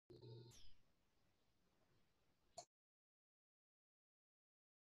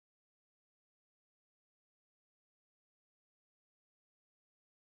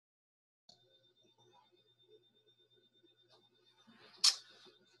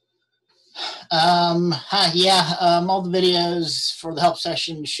Hi, yeah, all the videos for the help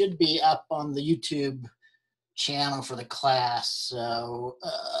session should be up on the YouTube channel for the class. So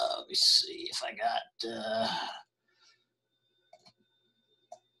let me see if I got.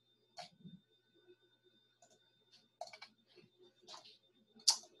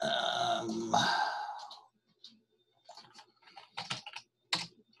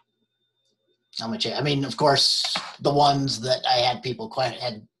 How much? I mean, of course, the ones that I had people quite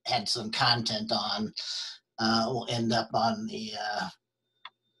had some content on will end up on the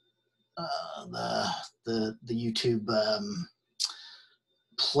YouTube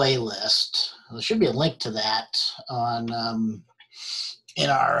playlist. There should be a link to that on in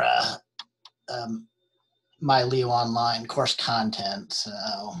our My Leo Online course content. So,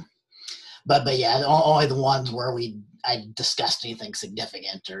 but yeah, only the ones where I discussed anything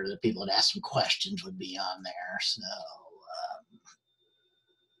significant or the people had asked some questions would be on there. So.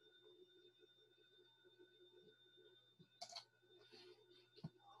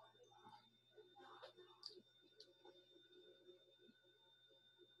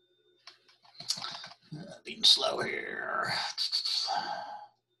 Being slow here.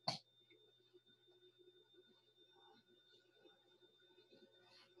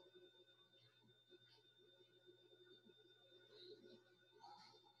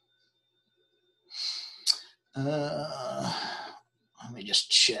 Let me just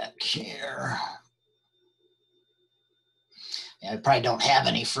check here. Yeah, I probably don't have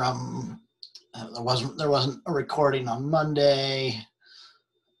any from. There wasn't a recording on Monday.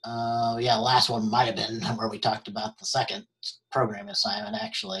 Yeah, last one might have been where we talked about the second programming assignment,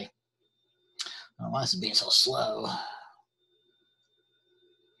 actually. I don't know why this is being so slow.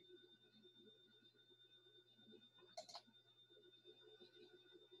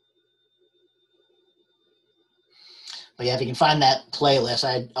 But yeah, if you can find that playlist,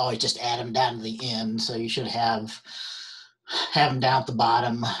 I always just add them down to the end, so you should have them down at the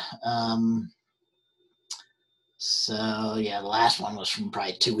bottom. So yeah, the last one was from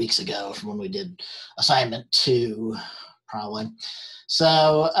probably 2 weeks ago, from when we did assignment 2, probably.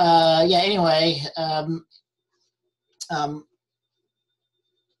 So yeah, anyway,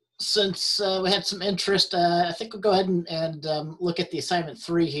 since we had some interest, I think we'll go ahead and look at the assignment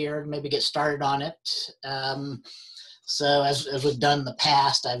 3 here and maybe get started on it. So as we've done in the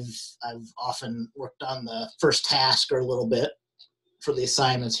past, I've often worked on the first task or a little bit for the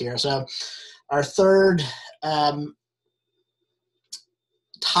assignments here. So our third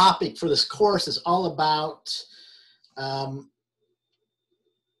topic for this course is all about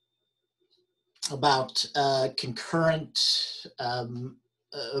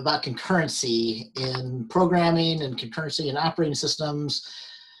concurrency in programming and concurrency in operating systems.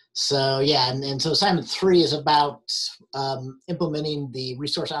 So yeah, and so assignment 3 is about implementing the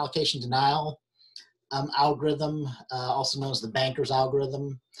resource allocation denial algorithm, also known as the banker's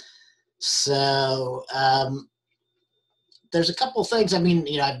algorithm. So there's a couple things. I mean,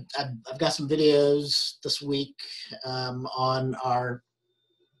 you know, I've got some videos this week on our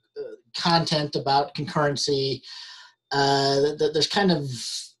content about concurrency. There's kind of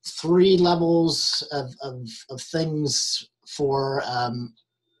 3 levels of things for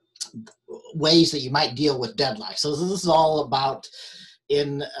ways that you might deal with deadlocks. So this is all about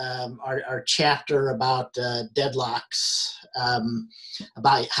in our chapter about deadlocks,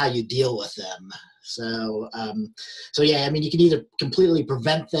 about how you deal with them. So yeah, I mean, you can either completely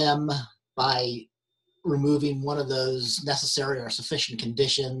prevent them by removing one of those necessary or sufficient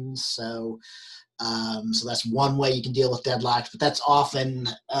conditions. So that's one way you can deal with deadlocks, but that's often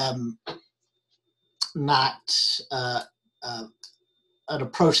not an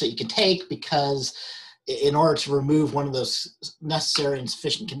approach that you can take, because in order to remove one of those necessary and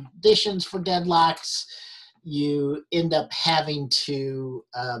sufficient conditions for deadlocks, you end up having to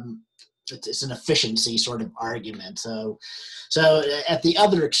it's an efficiency sort of argument. So at the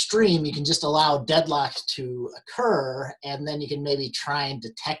other extreme, you can just allow deadlocks to occur, and then you can maybe try and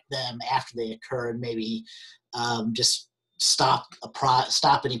detect them after they occur, and maybe just stop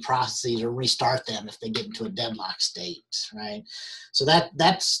any processes or restart them if they get into a deadlock state, right? So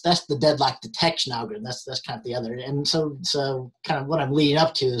that's the deadlock detection algorithm. That's kind of the other. And so kind of what I'm leading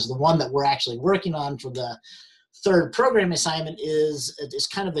up to is the one that we're actually working on for the third program assignment is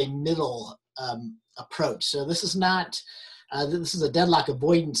kind of a middle approach. So this is not this is a deadlock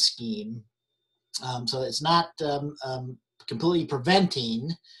avoidance scheme. So it's not completely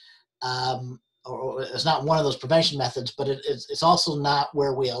preventing, or it's not one of those prevention methods, but it's also not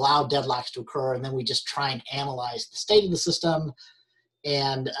where we allow deadlocks to occur and then we just try and analyze the state of the system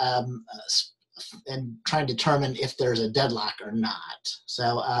and try and determine if there's a deadlock or not.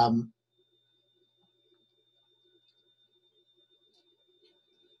 So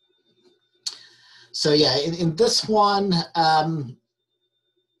So yeah, in this one, I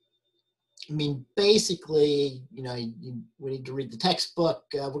mean, basically, you know, we need to read the textbook.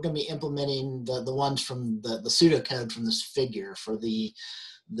 We're going to be implementing the ones from the pseudocode from this figure for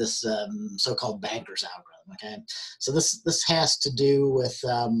this so-called banker's algorithm. Okay, so this has to do with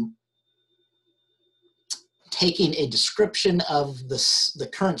taking a description of the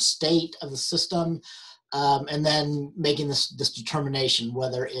current state of the system, and then making this determination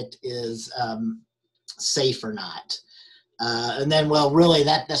whether it is safe or not. And then, well, really,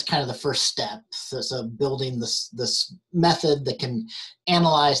 that's kind of the first step. So building this method that can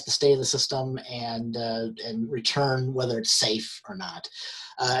analyze the state of the system and return whether it's safe or not.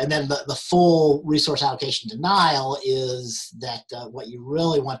 And then the full resource allocation denial is that what you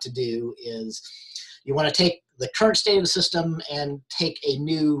really want to do is you want to take the current state of the system and take a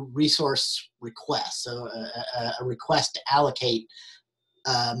new resource request. So a request to allocate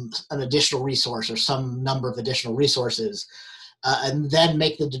an additional resource or some number of additional resources, and then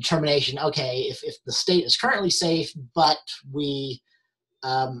make the determination, okay, if the state is currently safe, but we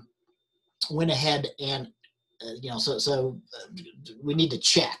went ahead and, we need to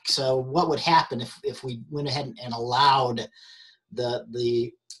check. So what would happen if we went ahead and allowed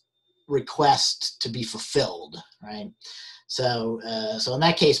the request to be fulfilled, right? So in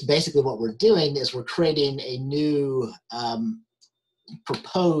that case, basically what we're doing is we're creating a new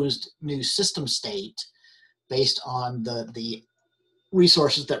proposed new system state based on the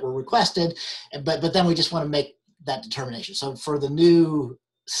resources that were requested, but then we just want to make that determination. So for the new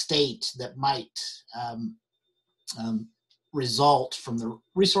state that might result from the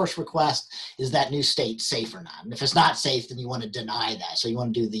resource request, is that new state safe or not? And if it's not safe, then you want to deny that. So you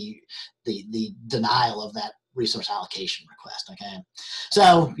want to do the denial of that resource allocation request. Okay,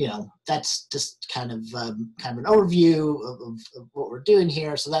 so that's just kind of an overview of what we're doing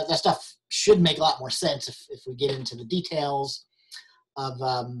here. So that stuff should make a lot more sense if we get into the details of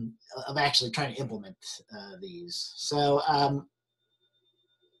actually trying to implement these. So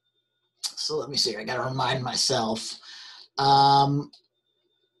let me see. I got to remind myself.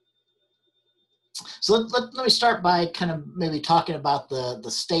 So let me start by kind of maybe talking about the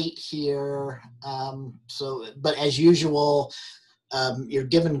state here. But as usual, you're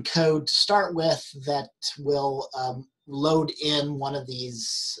given code to start with that will load in one of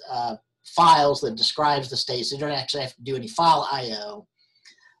these files that describes the state. So you don't actually have to do any file I/O.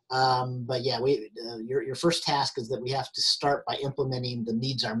 But yeah, your first task is that we have to start by implementing the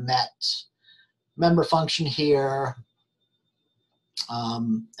needs are met member function here.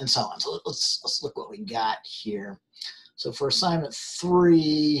 And so on. So let's look what we got here. So for assignment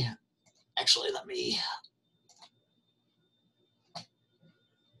 3, actually let me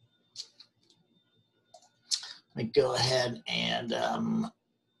go ahead and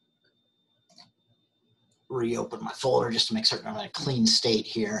reopen my folder just to make certain I'm in a clean state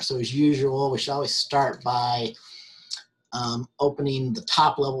here. So as usual, we should always start by opening the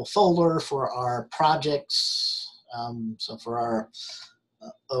top level folder for our projects. So for our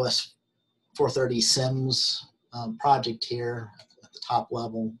OS 430 Sims project here at the top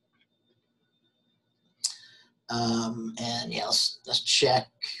level. And yeah, let's check,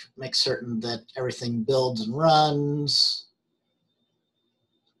 make certain that everything builds and runs.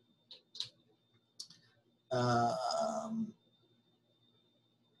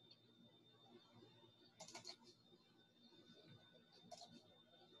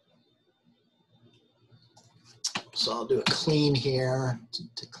 So I'll do a clean here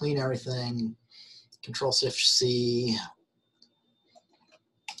to clean everything. Control-Shift-C,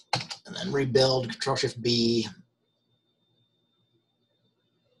 and then rebuild, Control-Shift-B.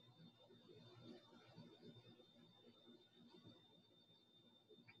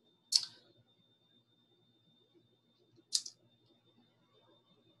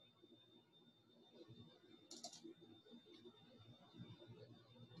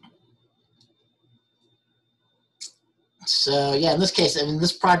 So yeah, in this case, I mean,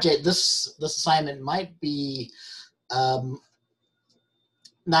 this project, this assignment might be not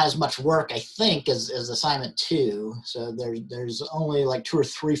as much work, I think, as assignment 2. So there's only like 2 or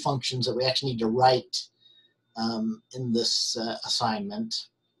 3 functions that we actually need to write in this assignment.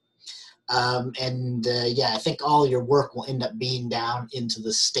 Yeah, I think all your work will end up being down into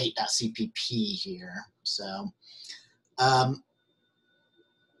the state.cpp here. So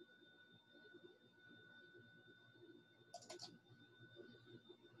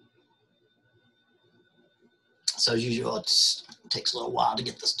so as usual, it takes a little while to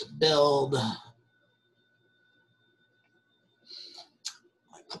get this to build.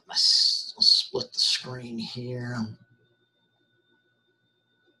 I'll split the screen here.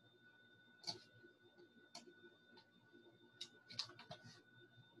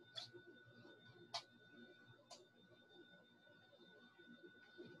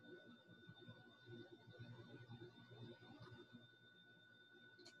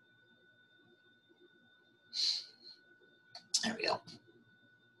 go.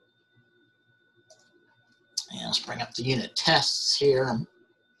 And let's bring up the unit tests here.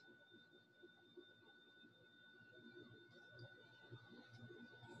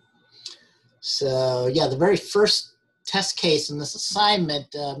 So yeah, the very first test case in this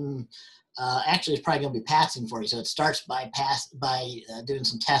assignment actually is probably going to be passing for you. So it starts by doing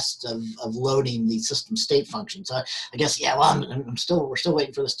some tests of loading the system state function. So I guess, yeah, well, we're still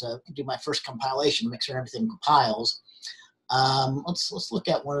waiting for this to do my first compilation to make sure everything compiles. Let's look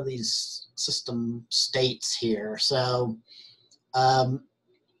at one of these system states here. So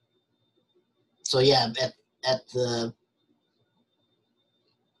yeah, at the,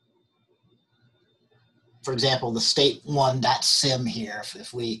 for example, the state1.sim here,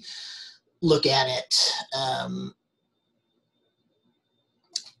 if we look at it,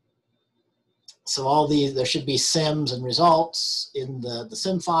 so all these, there should be sims and results in the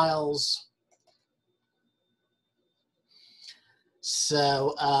sim files.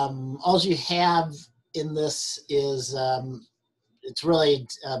 So all you have in this is, it's really,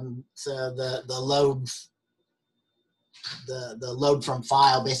 so the load, the load from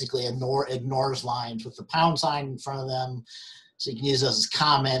file basically ignores lines with the pound sign in front of them. So you can use those as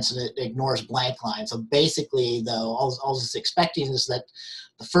comments, and it ignores blank lines. So basically, though, all it's expecting is that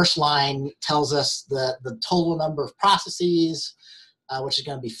the first line tells us the total number of processes, which is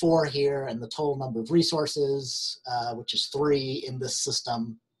going to be 4 here, and the total number of resources, which is 3 in this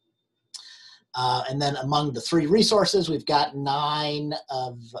system. And then among the 3 resources, we've got 9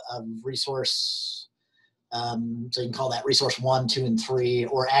 of resource. So you can call that resource 1, 2, and 3,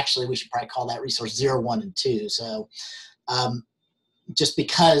 or actually we should probably call that resource 0, 1, and 2. So just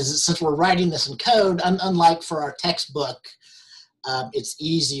because, since we're writing this in code, unlike for our textbook, it's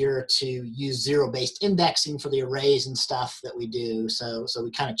easier to use zero-based indexing for the arrays and stuff that we do. So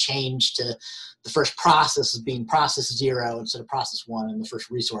we kind of changed to the first process as being process 0 instead of process 1, and the first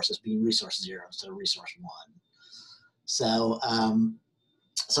resource as being resource 0 instead of resource 1. So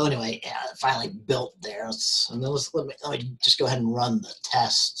so anyway, yeah, it finally built there. And then let me just go ahead and run the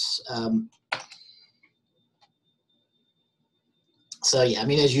tests. So yeah, I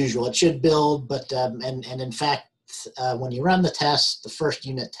mean, as usual, it should build, but and in fact, when you run the test, the first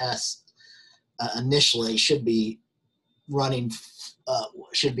unit test initially should be running,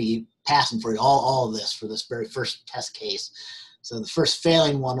 should be passing for all of this for this very first test case. So the first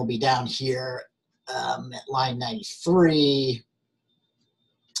failing one will be down here at line 93,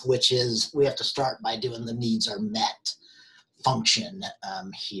 which is we have to start by doing the needs are met function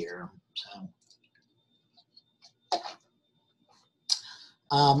here.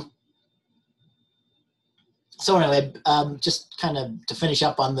 So anyway, just kind of to finish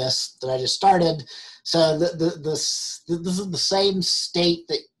up on this that I just started. So this is the same state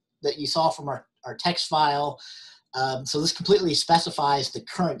that you saw from our text file. So this completely specifies the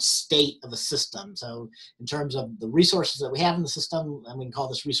current state of a system. So in terms of the resources that we have in the system, and we can call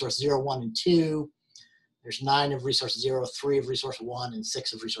this resource 0, 1, and 2. There's 9 of resource 0, 3 of resource 1, and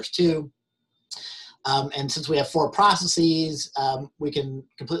 6 of resource 2. And since we have 4 processes, we can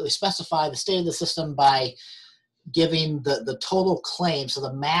completely specify the state of the system by giving the total claim, so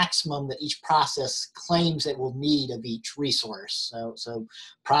the maximum that each process claims it will need of each resource. So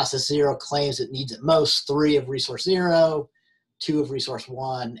process 0 claims it needs at most 3 of resource 0, 2 of resource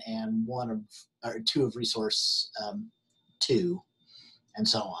 1, and 2 of resource 2, and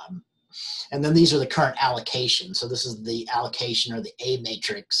so on. And then these are the current allocations. So this is the allocation or the A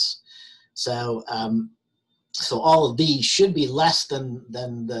matrix. So so all of these should be less than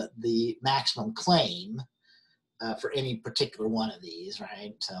the maximum claim for any particular one of these,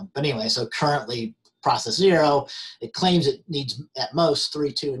 right? So, but anyway, so currently process 0, it claims it needs at most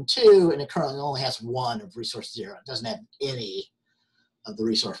 3, 2, and 2, and it currently only has 1 of resource 0. It doesn't have any of the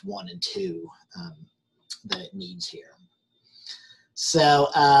resource 1 and 2 that it needs here. So,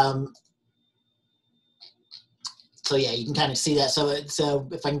 so yeah, you can kind of see that. So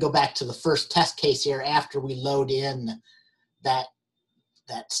if I can go back to the first test case here, after we load in that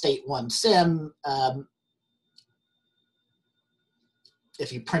state 1 sim,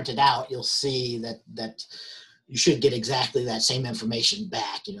 if you print it out, you'll see that you should get exactly that same information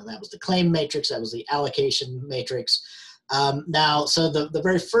back. You know, that was the claim matrix, that was the allocation matrix. Now, so the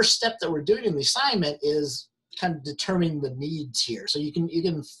very first step that we're doing in the assignment is kind of determining the needs here. So you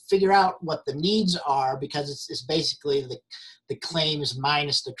can figure out what the needs are, because it's basically the claims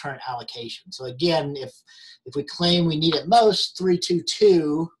minus the current allocation. So again, if we claim we need at most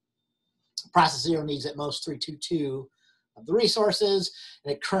 322, process 0 needs at most 322 of the resources,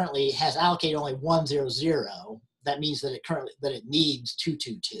 and it currently has allocated only 100, that means that it needs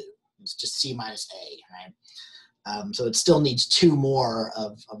 222. It's just C minus A, right? So it still needs 2 more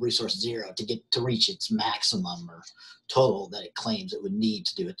of resource 0 to reach its maximum or total that it claims it would need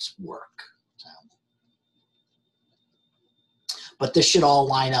to do its work. So, but this should all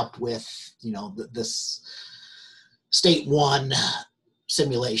line up with, you know, this state 1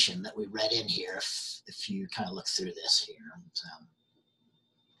 simulation that we read in here, if you kind of look through this here. So,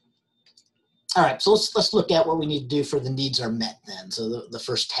 all right, so let's look at what we need to do for the needs are met then. So the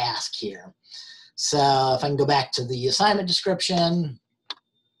first task here. So if I can go back to the assignment description.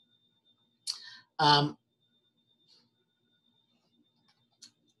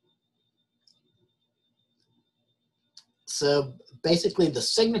 So basically the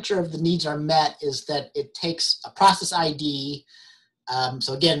signature of the needs are met is that it takes a process ID.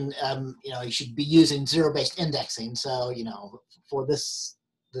 So again, you know, you should be using zero-based indexing. So, you know, for this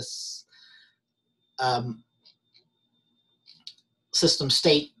system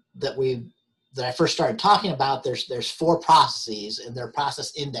state that I first started talking about, there's 4 processes, and their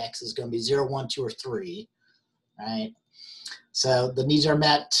process index is going to be 0, 1, 2, or 3, right? So the needs are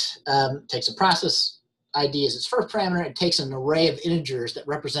met, takes a process ID as its first parameter. It takes an array of integers that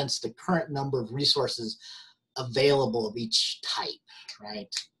represents the current number of resources available of each type, right?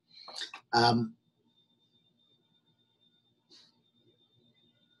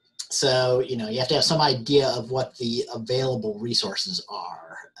 So, you know, you have to have some idea of what the available resources are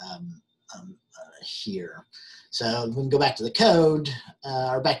here. So we can go back to the code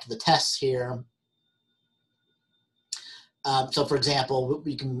or back to the tests here. So for example,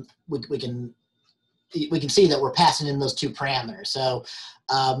 we can see that we're passing in those 2 parameters. So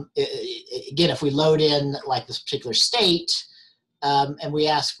again, if we load in like this particular state, and we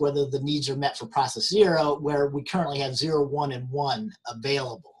ask whether the needs are met for process 0, where we currently have 0, 1, and 1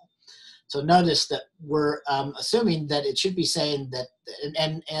 available. So notice that we're assuming that it should be saying that,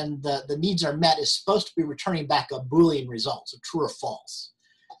 and the needs are met is supposed to be returning back a Boolean result, so true or false,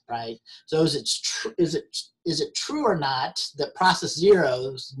 right? So is it true or not that process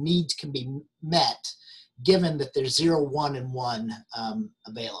 0's needs can be met given that there's 0, 1, and 1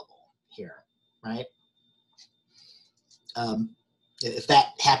 available here, right? If that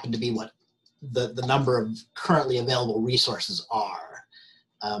happened to be what the number of currently available resources are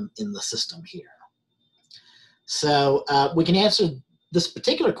in the system here. So we can answer this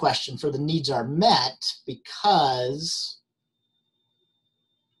particular question for the needs are met because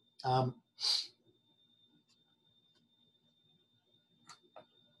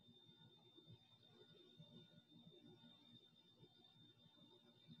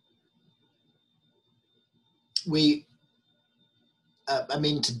I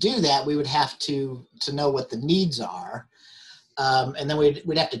mean, to do that, we would have to know what the needs are. And then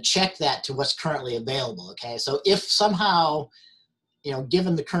we'd have to check that to what's currently available, okay? So if somehow, you know,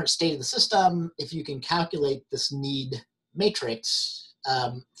 given the current state of the system, if you can calculate this need matrix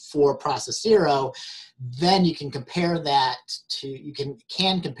for process 0, then you can compare that to, you can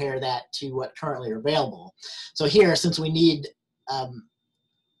compare that to what currently are available. So here, since we need,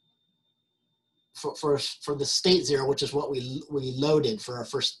 for the state 0, which is what we loaded for our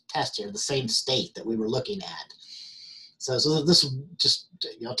first test here, the same state that we were looking at. So this is just,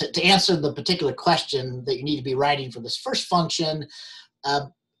 you know, to answer the particular question that you need to be writing for this first function,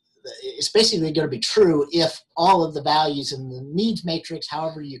 it's basically going to be true if all of the values in the needs matrix,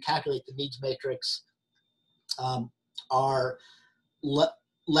 however you calculate the needs matrix, are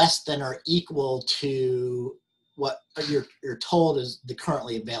less than or equal to what you're told is the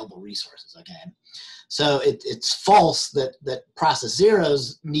currently available resources, okay? So it's false that process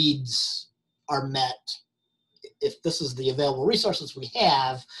 0's needs are met if this is the available resources we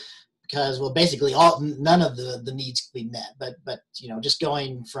have, because, well, basically none of the needs can be met. But you know, just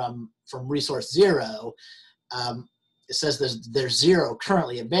going from resource 0, it says there's 0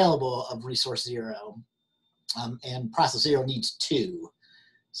 currently available of resource 0, and process 0 needs 2.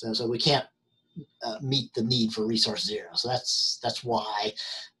 So we can't meet the need for resource 0. So that's why.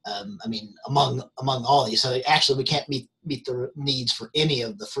 I mean, among all these, so actually we can't meet the needs for any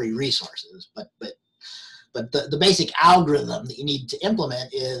of the free resources, but the basic algorithm that you need to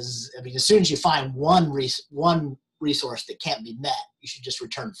implement is, I mean, as soon as you find one resource that can't be met, you should just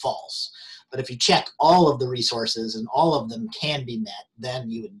return false. But if you check all of the resources and all of them can be met, then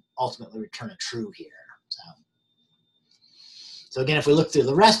you would ultimately return a true here. So again, if we look through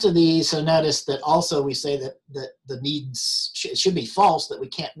the rest of these, so notice that also we say that the needs should be false, that we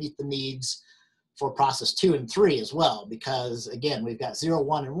can't meet the needs for process 2 and 3 as well, because again, we've got 0,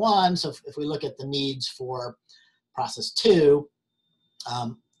 1, and 1. So if we look at the needs for process 2,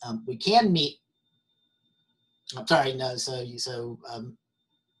 we can meet, I'm sorry, no, so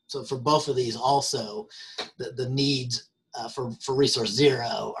so for both of these also, the needs for resource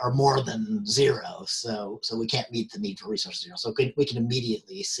 0 are more than 0. So we can't meet the need for resource 0. So we can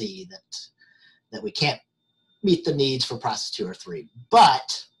immediately see that we can't meet the needs for process 2 or 3.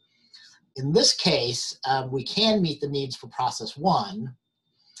 But in this case, we can meet the needs for process 1,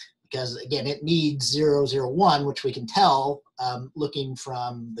 because again, it needs 0, 0, 1, which we can tell looking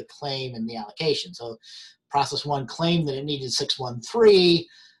from the claim and the allocation. So process 1 claimed that it needed 613,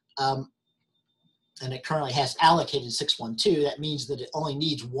 and it currently has allocated 612. That means that it only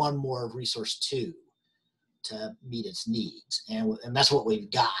needs 1 more of resource 2 to meet its needs. And that's what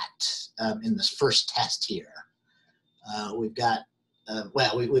we've got in this first test here. We've got,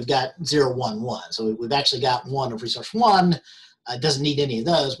 we've got 0, 1, 1. So we've actually got 1 of resource 1. Doesn't need any of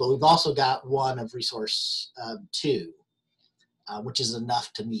those, but we've also got 1 of resource 2, which is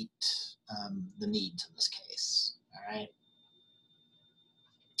enough to meet the needs in this case. All right.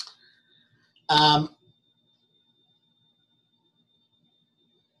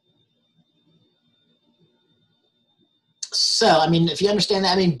 So, I mean, if you understand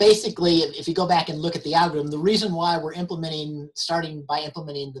that, I mean, basically, if you go back and look at the algorithm, the reason why we're starting by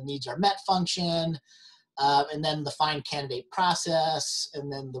implementing the needs are met function, and then the find candidate process, and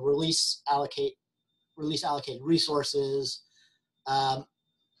then the release allocated resources,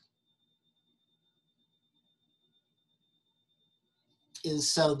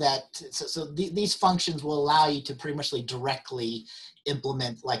 is so that these functions will allow you to pretty much directly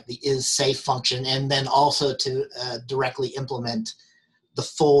implement like the is-safe function, and then also to directly implement the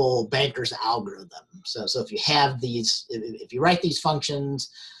full banker's algorithm. So if you have these, if you write these functions,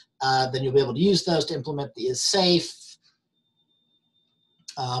 then you'll be able to use those to implement the is-safe.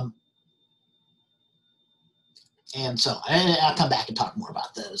 And so I'll come back and talk more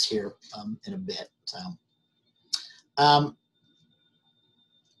about those here in a bit. So.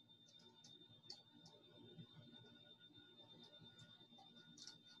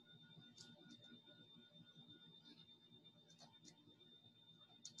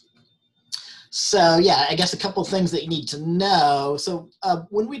 So yeah, I guess a couple of things that you need to know. So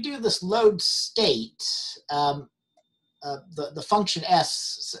when we do this load state, the function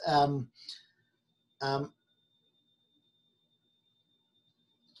s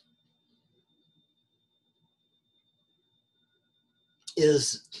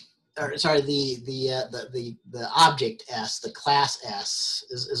is, or sorry, the object s, the class s,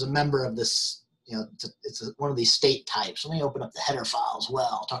 is a member of this. You know, it's one of these state types. Let me open up the header file as well.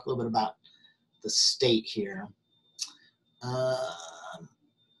 I'll talk a little bit about the state here.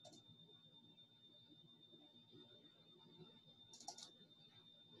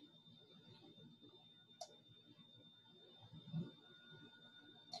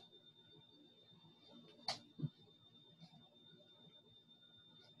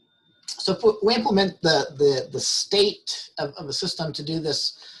 So if we implement the state of a system to do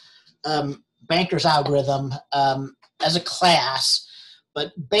this banker's algorithm as a class,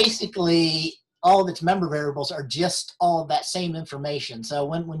 but basically all of its member variables are just all of that same information. So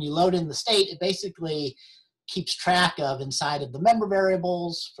when you load in the state, it basically keeps track of inside of the member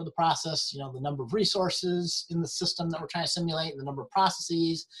variables for the process, you know, the number of resources in the system that we're trying to simulate, and the number of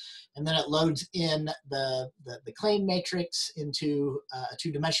processes, and then it loads in the claim matrix into a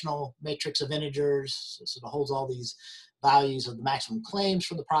 2-dimensional matrix of integers. So it holds all these values of the maximum claims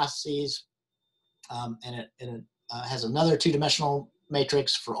for the processes, and it has another 2-dimensional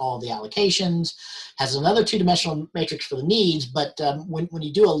matrix for all the allocations, has another 2-dimensional matrix for the needs, but when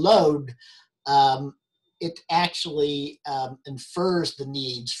you do a load, it actually infers the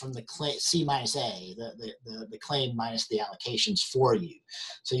needs from the C minus A, the claim minus the allocations for you.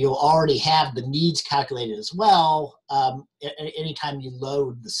 So you'll already have the needs calculated as well anytime you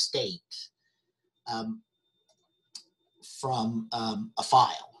load the state from a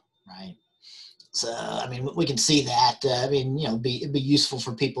file, right? So, I mean, we can see that. I mean, you know, it'd be useful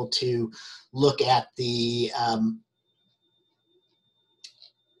for people to look at the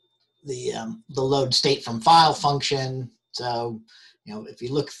load state from file function. So, you know, if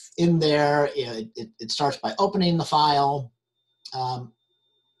you look in there, you know, it starts by opening the file,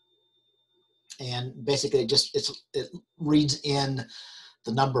 and basically it reads in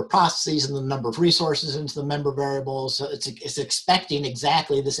the number of processes and the number of resources into the member variables. So it's expecting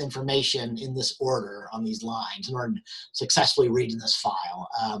exactly this information in this order on these lines in order to successfully read in this file.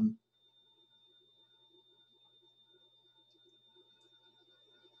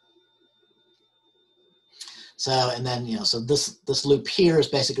 So, and then, you know, so this loop here is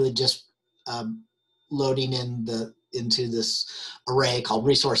basically just loading into this array called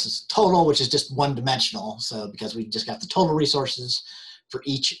resources total, which is just 1-dimensional. So because we just got the total resources for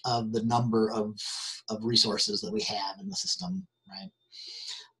each of the number of resources that we have in the system, right?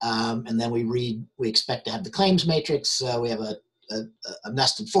 And then we expect to have the claims matrix. So we have a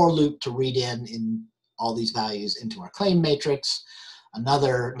nested for loop to read in all these values into our claim matrix,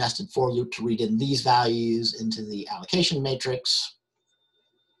 another nested for loop to read in these values into the allocation matrix.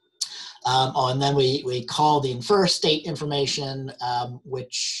 And then we call the infer state information,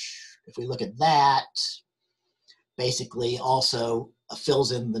 which, if we look at that, basically also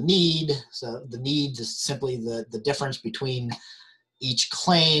fills in the need. So the need is simply the difference between each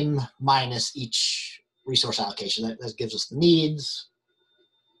claim minus each resource allocation. That gives us the needs.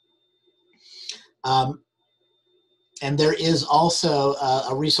 And there is also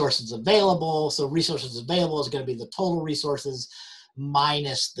a resources available. So resources available is going to be the total resources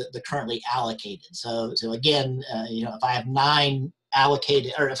minus the currently allocated. So again, you know, if I have 9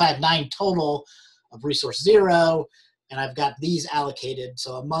 allocated, or if I have 9 total of resource 0, and I've got these allocated,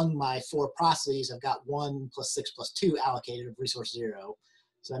 so among my 4 processes, I've got 1 plus 6 plus 2 allocated of resource 0.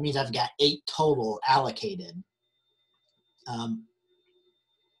 So that means I've got 8 total allocated.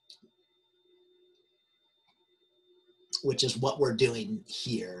 Which is what we're doing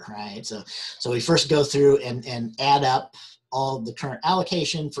here, right? So we first go through and add up all the current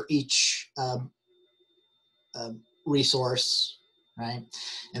allocation for each resource, right?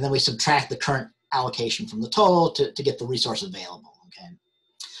 And then we subtract the current allocation from the total to get the resource available, okay?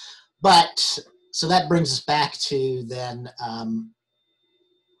 But, so that brings us back to then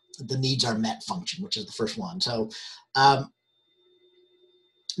the needs are met function, which is the first one. So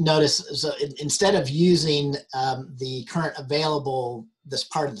notice, so instead of using the current available, this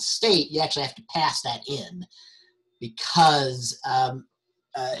part of the state, you actually have to pass that in, because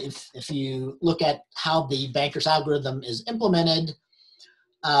if you look at how the banker's algorithm is implemented,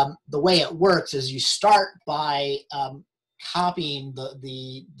 the way it works is you start by copying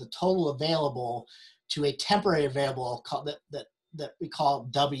the total available to a temporary variable that we call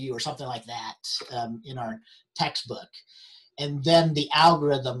W or something like that in our textbook. And then the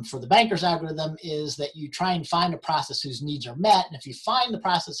algorithm for the banker's algorithm is that you try and find a process whose needs are met. And if you find the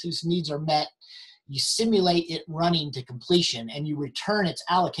process whose needs are met, you simulate it running to completion and you return its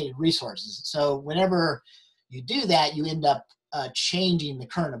allocated resources. So whenever you do that, you end up changing the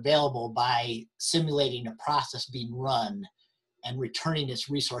current available by simulating a process being run and returning its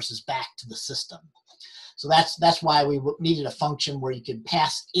resources back to the system. So that's why we needed a function where you could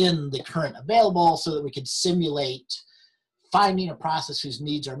pass in the current available so that we could simulate finding a process whose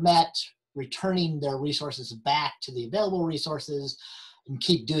needs are met, returning their resources back to the available resources, and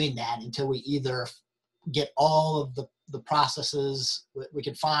keep doing that until we either get all of the processes. We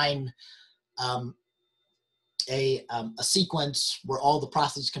could find a sequence where all the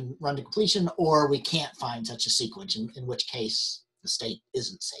processes can run to completion, or we can't find such a sequence, in which case the state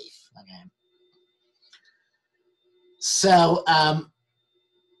isn't safe. Okay. So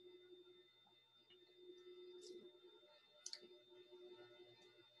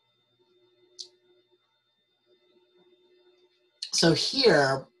so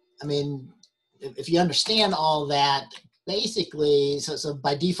here, I mean, if you understand all that, basically, so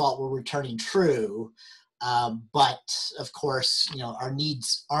by default we're returning true, but of course, you know, our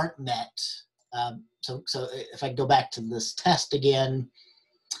needs aren't met. So if I go back to this test again,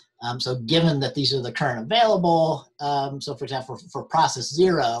 so given that these are the current available, so for example, for process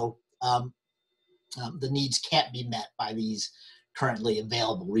 0, the needs can't be met by these currently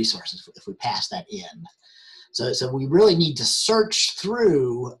available resources if we pass that in. So we really need to search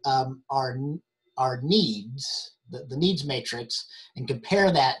through our needs, the needs matrix, and compare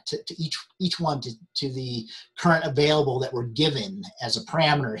that to each one to the current available that we're given as a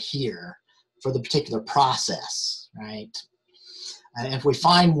parameter here for the particular process, right? And if we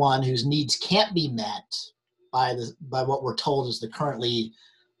find one whose needs can't be met by what we're told is the currently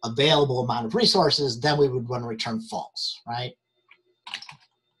available amount of resources, then we would want to return false, right?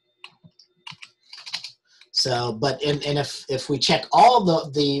 So, but and if we check all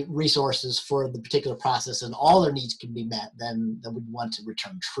the resources for the particular process and all their needs can be met, then we'd want to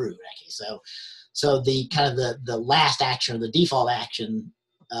return true in that case. So the kind of the last action or the default action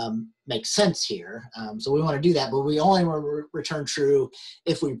makes sense here. So we want to do that, but we only want to return true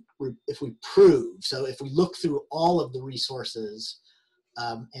if we prove. So if we look through all of the resources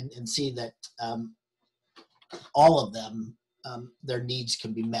and see that all of them, their needs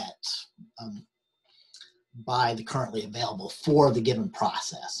can be met by the currently available for the given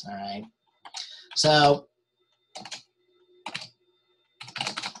process, all right? So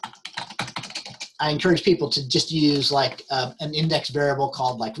I encourage people to just use like an index variable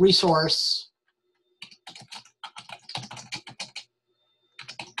called like resource.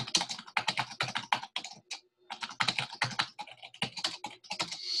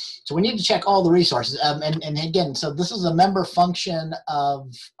 So we need to check all the resources. And again, so this is a member function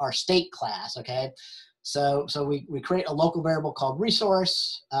of our state class, okay? So we create a local variable called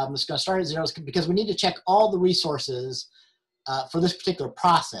resource. It's going to start at 0 because we need to check all the resources for this particular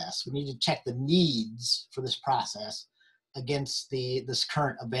process. We need to check the needs for this process against this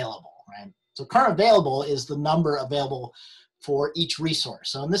current available, right? So current available is the number available for each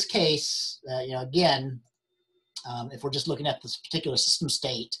resource. So in this case, again, if we're just looking at this particular system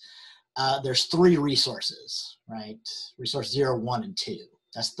state, there's 3 resources, right? Resource 0, 1, and 2.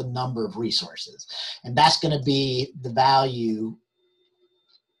 That's the number of resources. And that's going to be the value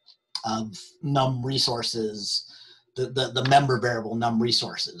of num resources, the member variable num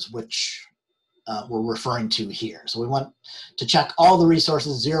resources, which we're referring to here. So we want to check all the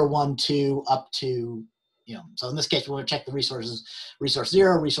resources 0, 1, 2, up to, so in this case, we want to check the resources, resource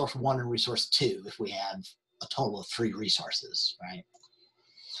 0, resource 1, and resource 2 if we have a total of 3 resources, right?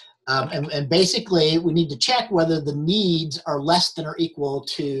 And basically, we need to check whether the needs are less than or equal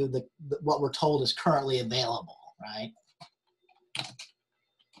to what we're told is currently available, right?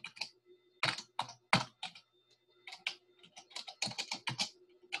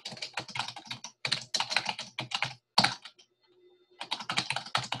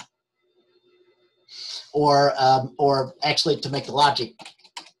 Or actually, to make the logic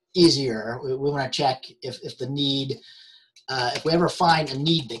easier, we want to check if the need, if we ever find a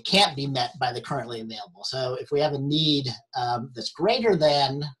need that can't be met by the currently available. So if we have a need that's greater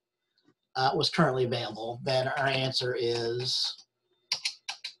than was currently available, then our answer is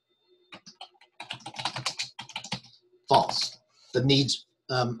false. The needs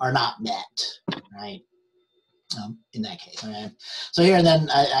are not met, right? In that case. Okay. So here then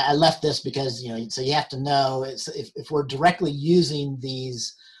I left this because, so you have to know if we're directly using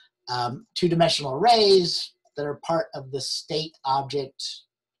these 2-dimensional arrays that are part of the state object,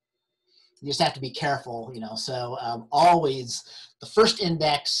 you just have to be careful, So always the first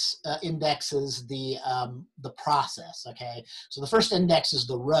index indexes the process, okay? So the first index is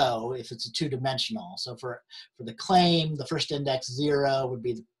the row if it's a 2-dimensional. So for the claim, the first index 0 would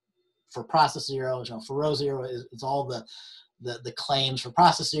be for process 0. For row 0 it's all the claims for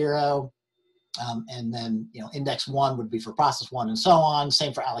process 0. And then, index 1 would be for process 1 and so on.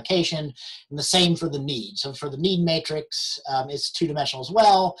 Same for allocation, and the same for the need. So for the need matrix, it's 2-dimensional as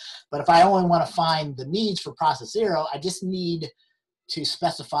well. But if I only want to find the needs for process 0, I just need to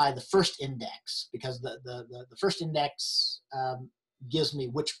specify the first index, because the first index gives me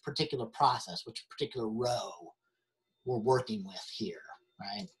which particular process, which particular row we're working with here,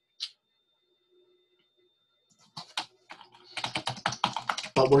 right?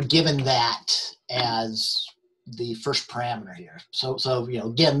 But we're given that as the first parameter here. So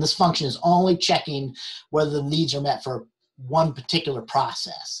again, this function is only checking whether the needs are met for one particular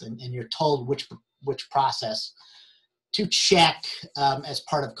process, and you're told which process to check as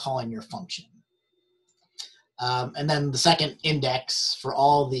part of calling your function. And then the second index for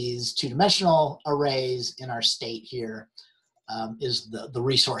all these 2-dimensional arrays in our state here is the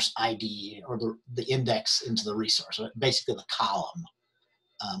resource ID, or the index into the resource, so basically the column.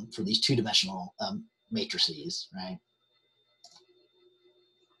 For these 2-dimensional matrices, right?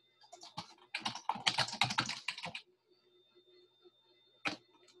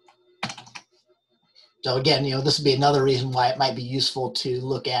 So again, this would be another reason why it might be useful to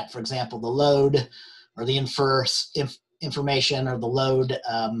look at, for example, the load or the information, or the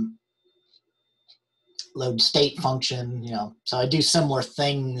load state function. So I do similar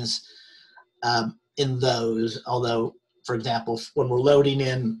things in those, although, for example, when we're loading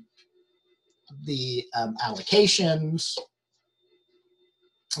in the allocations,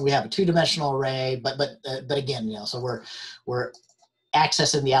 we have a 2-dimensional array, but again, so we're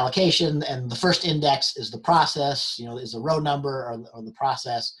accessing the allocation, and the first index is the process, is the row number or the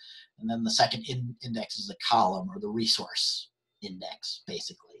process, and then the second index is the column, or the resource index,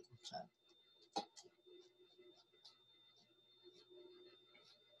 basically. So.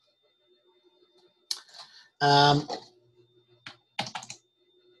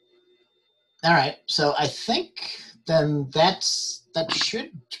 All right, so I think then that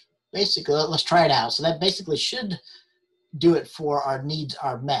should basically, let's try it out. So that basically should do it for our needs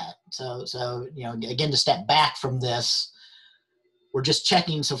are met. So again, to step back from this, we're just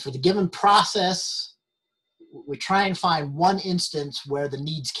checking. So for the given process, we try and find one instance where the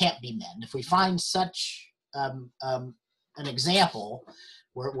needs can't be met. And if we find such an example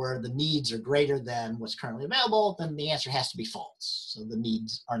where the needs are greater than what's currently available, then the answer has to be false. So the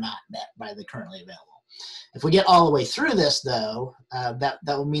needs are not met by the currently available. If we get all the way through this, though, that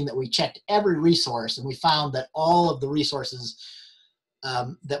will mean that we checked every resource, and we found that all of the resources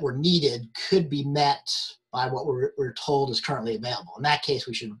that were needed could be met by what we're told is currently available. In that case,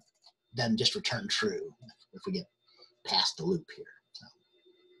 we should then just return true if we get past the loop here.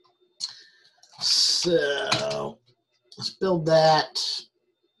 So let's build that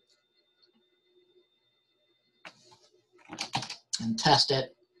and test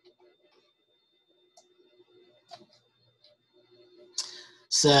it.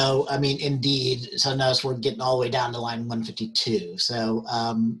 So, I mean, indeed, so notice we're getting all the way down to line 152. So,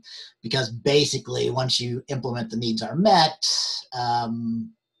 because basically once you implement the needs are met,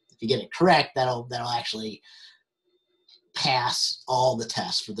 if you get it correct, that'll actually pass all the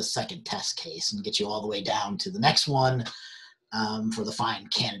tests for the second test case and get you all the way down to the next one for the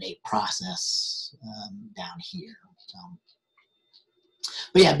find candidate process down here. So,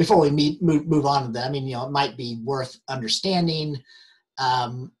 but yeah, before we move on to that, I mean, you know, it might be worth understanding.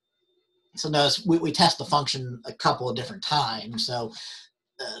 So notice we test the function a couple of different times. So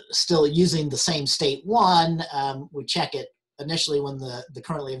still using the same state one, we check it initially when the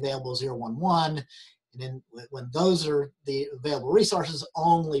currently available 0, 1, 1. And then when those are the available resources,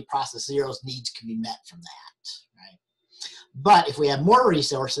 only process zero's needs can be met from that, right? But if we have more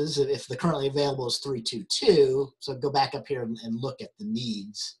resources, if the currently available is 322, so go back up here and look at the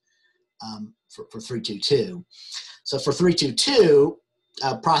needs for 322. So for 322,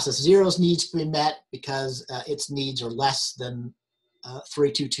 process zero's needs can be met because its needs are less than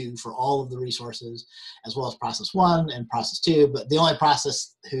 322 for all of the resources, as well as process 1 and process 2. But the only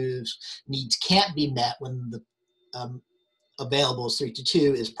process whose needs can't be met when the available is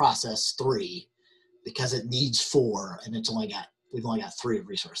 322 is process 3, because it needs 4, and we've only got 3 of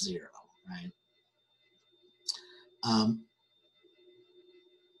resource 0, right?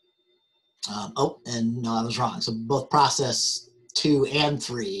 Oh, and no, I was wrong. So both process 2 and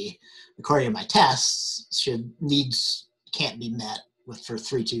 3, according to my tests, can't be met for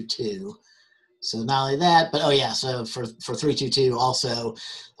 322. So not only that, but oh yeah, so for 322 also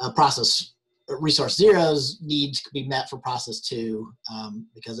process resource zero's needs could be met for process 2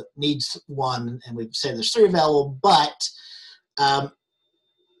 because it needs 1, and we say there's 3 available, but and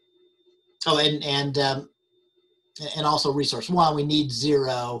also resource 1, we need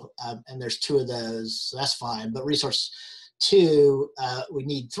 0, and there's 2 of those, so that's fine. But resource 2, we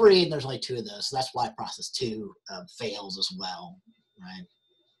need 3, and there's only 2 of those, so that's why process 2 fails as well, right?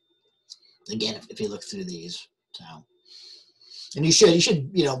 Again, if you look through these, so. And you should,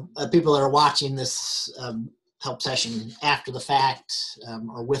 you know, people that are watching this help session after the fact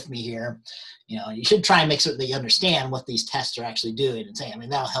or with me here, you know, you should try and make certain that you understand what these tests are actually doing and say, I mean,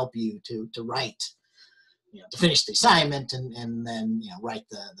 that'll help you to write, you know, to finish the assignment and then, you know, write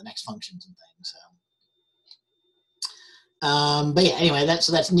the next functions and things. So, but yeah, anyway,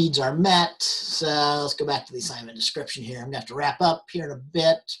 that's needs are met. So let's go back to the assignment description here. I'm gonna have to wrap up here in a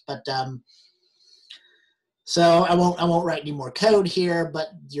bit, but so I won't write any more code here. But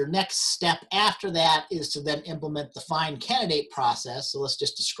your next step after that is to then implement the find candidate process. So let's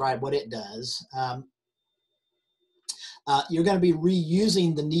just describe what it does. You're going to be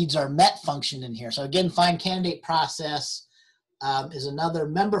reusing the needs are met function in here. So again, find candidate process is another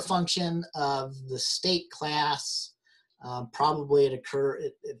member function of the state class. Probably it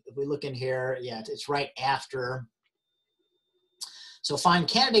if we look in here, yeah, it's right after. So find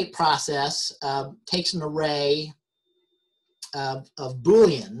candidate process takes an array of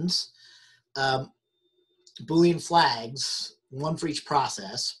Booleans, Boolean flags, 1 for each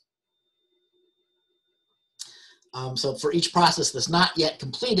process. So for each process that's not yet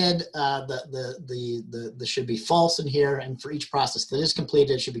completed, the should be false in here, and for each process that is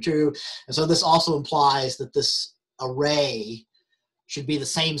completed, it should be true. And so this also implies that this array should be the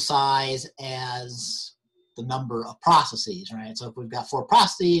same size as the number of processes, right? So if we've got 4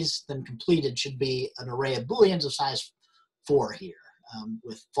 processes, then completed should be an array of Booleans of size 4 here,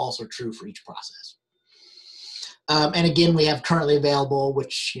 with false or true for each process. And again, we have currently available,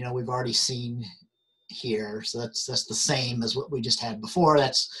 which, you know, we've already seen here. So that's the same as what we just had before.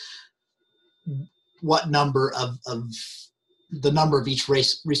 That's what number of the number of each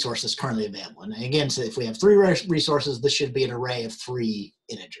resource is currently available. And again, so if we have 3 resources, this should be an array of 3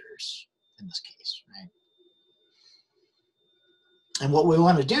 integers in this case, right? And what we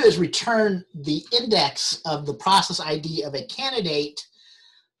want to do is return the index of the process ID of a candidate.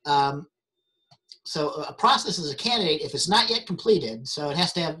 So a process is a candidate if it's not yet completed. So it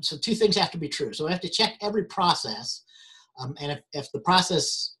has to have, so 2 things have to be true. So we have to check every process. And if the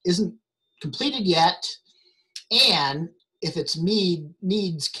process isn't completed yet, and if its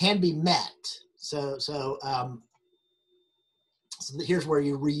needs can be met. So here's where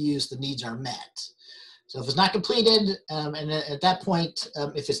you reuse the needs are met. So if it's not completed, and at that point,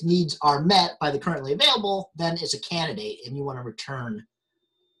 if its needs are met by the currently available, then it's a candidate, and you want to return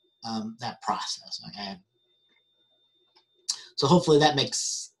that process. Okay. So hopefully that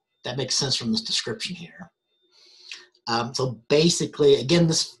makes sense from this description here. So basically, again,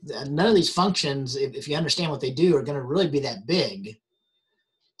 none of these functions, if you understand what they do, are going to really be that big.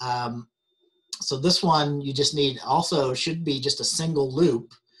 So this one you just need also should be just a single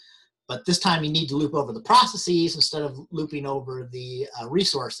loop, but this time you need to loop over the processes instead of looping over the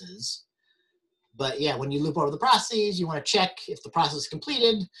resources. But yeah, when you loop over the processes, you want to check if the process is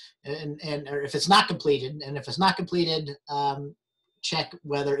completed or if it's not completed. And if it's not completed, check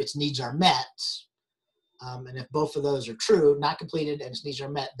whether its needs are met. And if both of those are true, not completed, and its needs are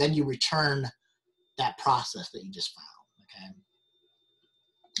met, then you return that process that you just found.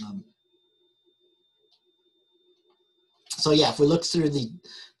 Okay. So yeah, if we look through the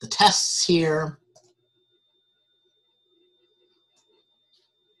tests here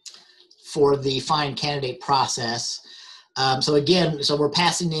for the find candidate process. So again, so we're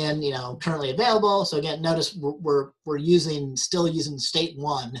passing in, currently available. So again, notice we're still using state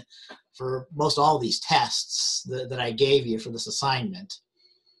 1 for most all of these tests that I gave you for this assignment.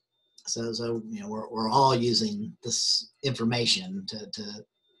 So we're all using this information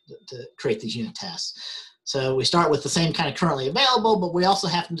to create these unit tests. So we start with the same kind of currently available, but we also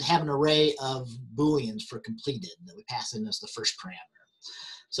happen to have an array of Booleans for completed that we pass in as the first parameter.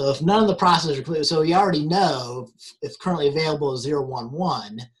 So if none of the processes are completed, so we already know if currently available is 0, 1,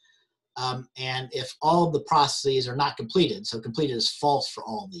 1, and if all of the processes are not completed, so completed is false for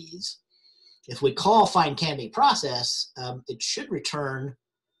all of these. If we call find candidate process, it should return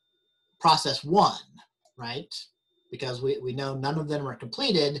process 1, right? Because we know none of them are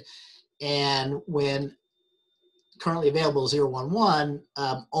completed, and when currently available 0, 1, 1,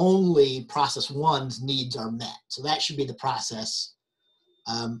 only process 1's needs are met. So that should be the process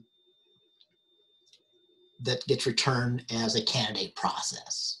that gets returned as a candidate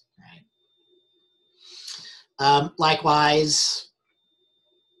process, right? Likewise,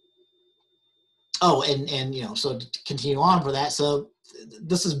 so to continue on for that, so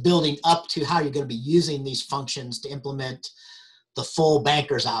this is building up to how you're going to be using these functions to implement the full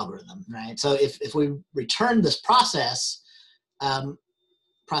banker's algorithm, right? So if we return this process,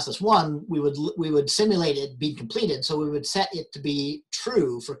 process 1, we would simulate it being completed. So we would set it to be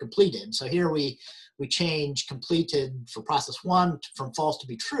true for completed. So here we change completed for process 1 from false to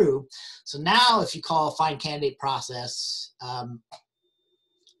be true. So now if you call find candidate process,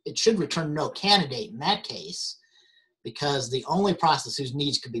 it should return no candidate in that case, because the only process whose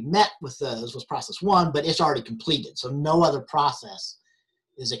needs could be met with those was process 1, but it's already completed. So no other process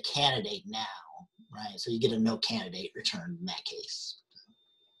is a candidate now, right? So you get a no candidate returned in that case.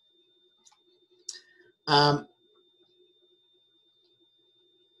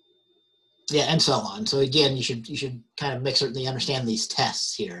 Yeah, and so on. So again, you should kind of make certain that you understand these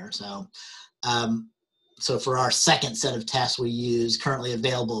tests here. So, so for our second set of tests, we use currently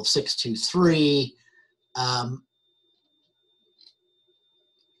available of 623,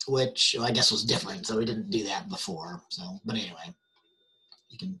 which I guess was different. So we didn't do that before. So, but anyway,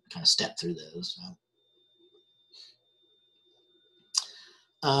 you can kind of step through those.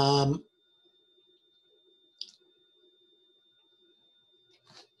 So.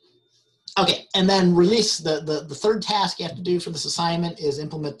 Okay, and then release, the third task you have to do for this assignment is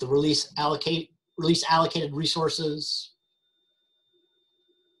implement the release allocated resources.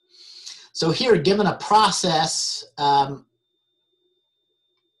 So here, given a process and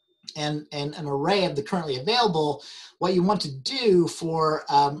an array of the currently available, what you want to do for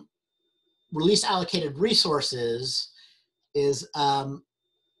release allocated resources is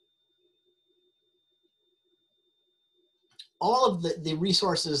all of the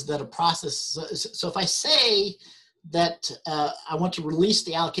resources that a process, so if I say that I want to release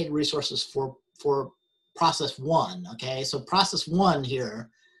the allocated resources for process 1, okay, so process 1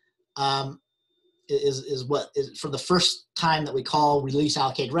 here is what is for the first time that we call release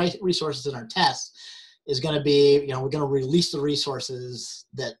allocated resources in our test is going to be, we're going to release the resources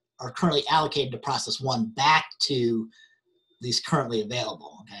that are currently allocated to process 1 back to these currently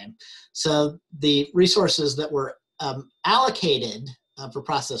available, okay? So the resources that were allocated for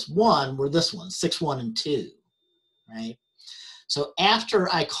process 1 were this one, 6, 1, and 2, right? So after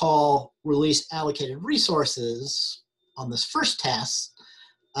I call release allocated resources on this first test,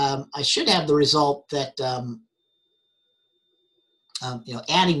 I should have the result that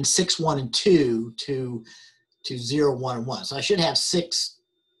adding 6, 1, and 2 to 0, 1, and 1. So I should have 6,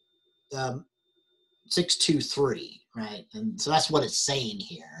 2, 3, right? And so that's what it's saying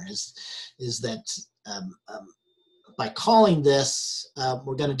here is that by calling this,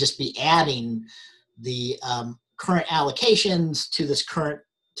 we're going to just be adding the current allocations to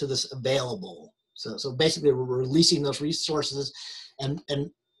this available. So basically, we're releasing those resources and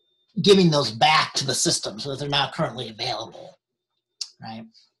giving those back to the system so that they're now currently available, right?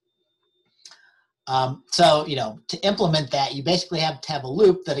 So, to implement that, you basically have to have a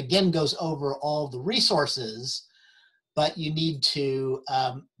loop that again goes over all the resources, but you need to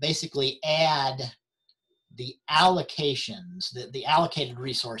basically add the allocations, the allocated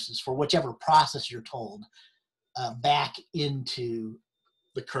resources for whichever process you're told back into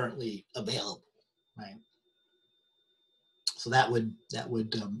the currently available, right? So that would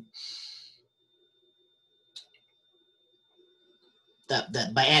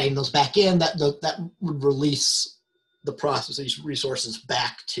that by adding those back in, that would release the process resources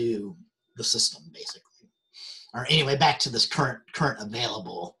back to the system, basically, or anyway, back to this current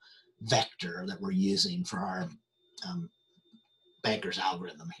available vector that we're using for our banker's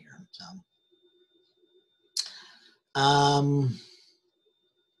algorithm here. So,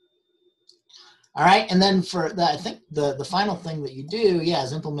 all right, and then for that, I think the final thing that you do,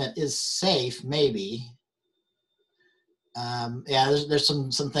 is implement is safe, maybe. There's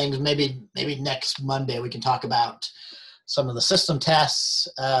some things. Maybe next Monday we can talk about some of the system tests.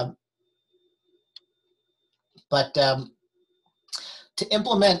 But to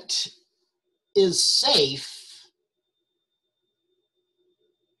implement is safe,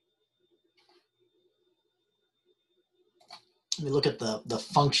 let me look at the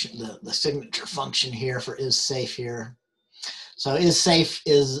function, the signature function here for is safe here. So is safe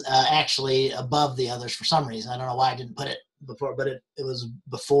is actually above the others for some reason. I don't know why I didn't put it before, but it was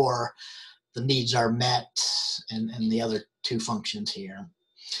before the needs are met and the other two functions here.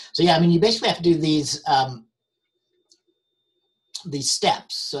 So yeah, I mean, you basically have to do these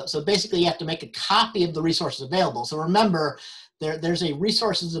steps. So basically you have to make a copy of the resources available. So remember, there's a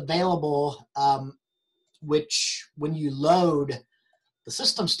resources available, which when you load the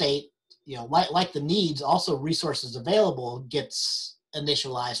system state, like the needs, also resources available gets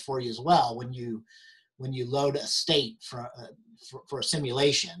initialized for you as well when you load a state for a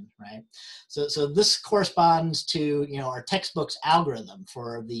simulation, right? So this corresponds to our textbook's algorithm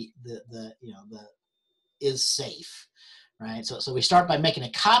for the is safe, right? So we start by making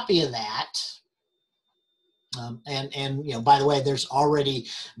a copy of that. And by the way, there's already,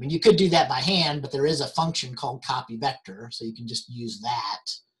 I mean, you could do that by hand, but there is a function called copy vector, so you can just use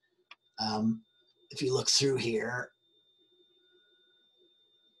that. If you look through here,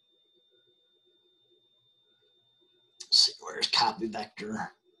 let's see, where's copy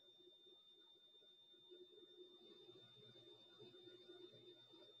vector?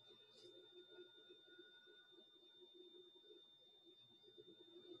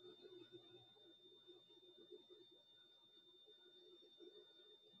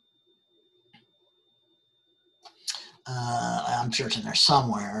 I'm sure it's in there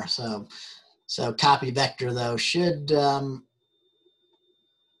somewhere. So copy vector though should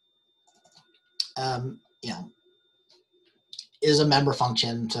is a member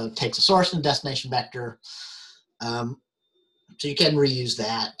function, so it takes a source and destination vector. So you can reuse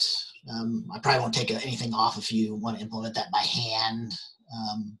that. I probably won't take anything off if you want to implement that by hand.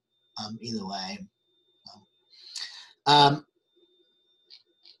 Either way.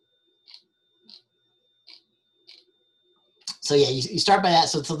 So yeah, you start by that.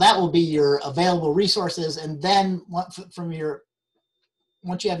 So that will be your available resources, and then once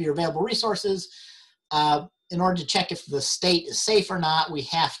you have your available resources, in order to check if the state is safe or not, we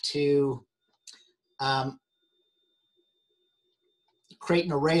have to create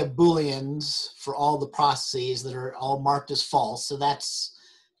an array of booleans for all the processes that are all marked as false. So that's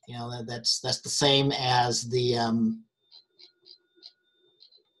that's the same as the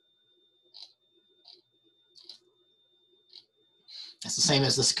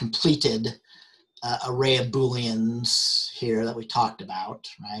this completed array of booleans here that we talked about,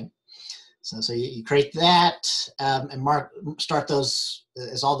 right? So you create that and start those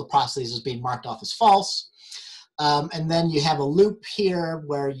as all the processes being marked off as false. And then you have a loop here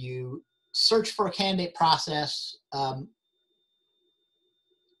where you search for a candidate process. And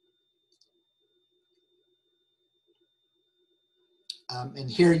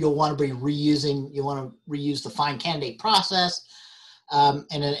here you'll want to be reuse the find candidate process.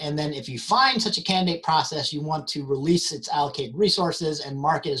 And then if you find such a candidate process, you want to release its allocated resources and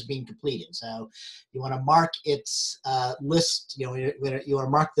mark it as being completed. So you want to mark its list, you want to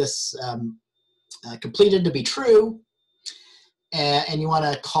mark this completed to be true, and you want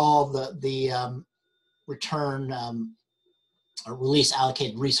to call the return or release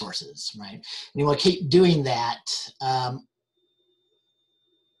allocated resources, right? And you want to keep doing that.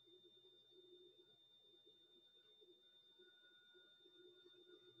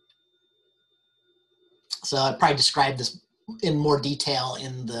 So I probably described this in more detail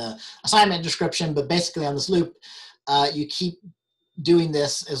in the assignment description, but basically on this loop, you keep doing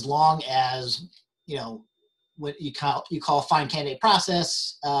this as long as, you know, what you call find candidate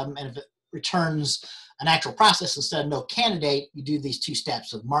process, and if it returns an actual process instead of no candidate, you do these 2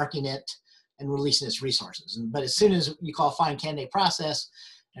 steps of marking it and releasing its resources. But as soon as you call find candidate process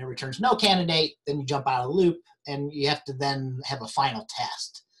and it returns no candidate, then you jump out of the loop and you have to then have a final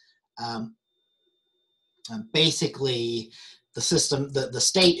test. Basically, the system, the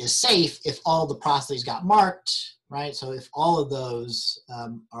state is safe if all the processes got marked, right? So if all of those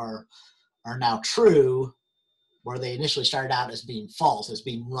are now true, where they initially started out as being false, as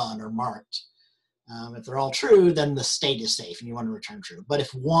being run or marked. If they're all true, then the state is safe and you want to return true. But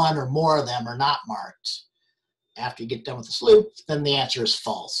if one or more of them are not marked, after you get done with this loop, then the answer is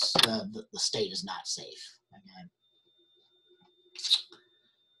false. The state is not safe. Okay.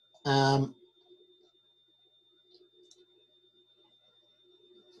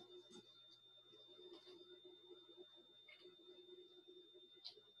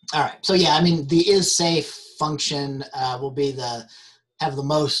 All right, so yeah, I mean, the is safe function will be have the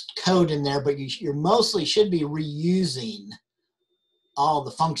most code in there, but you mostly should be reusing all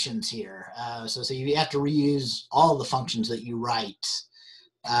the functions here. So you have to reuse all the functions that you write.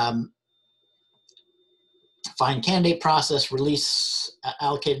 Find candidate process, release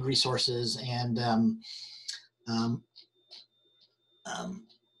allocated resources, and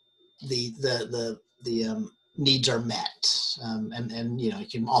the needs are met. And you know, you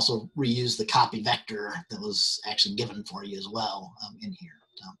can also reuse the copy vector that was actually given for you as well in here.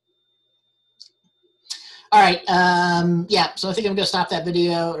 So. All right, yeah, so I think I'm gonna stop that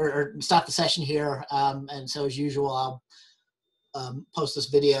video or stop the session here. And so as usual, I'll post this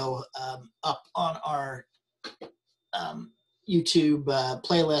video up on our YouTube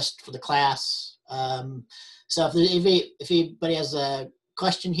playlist for the class. So if anybody has a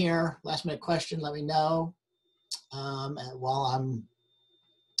question here, last minute question, let me know while I'm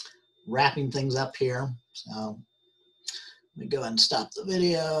wrapping things up here. So let me go ahead and stop the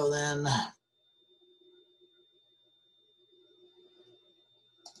video then.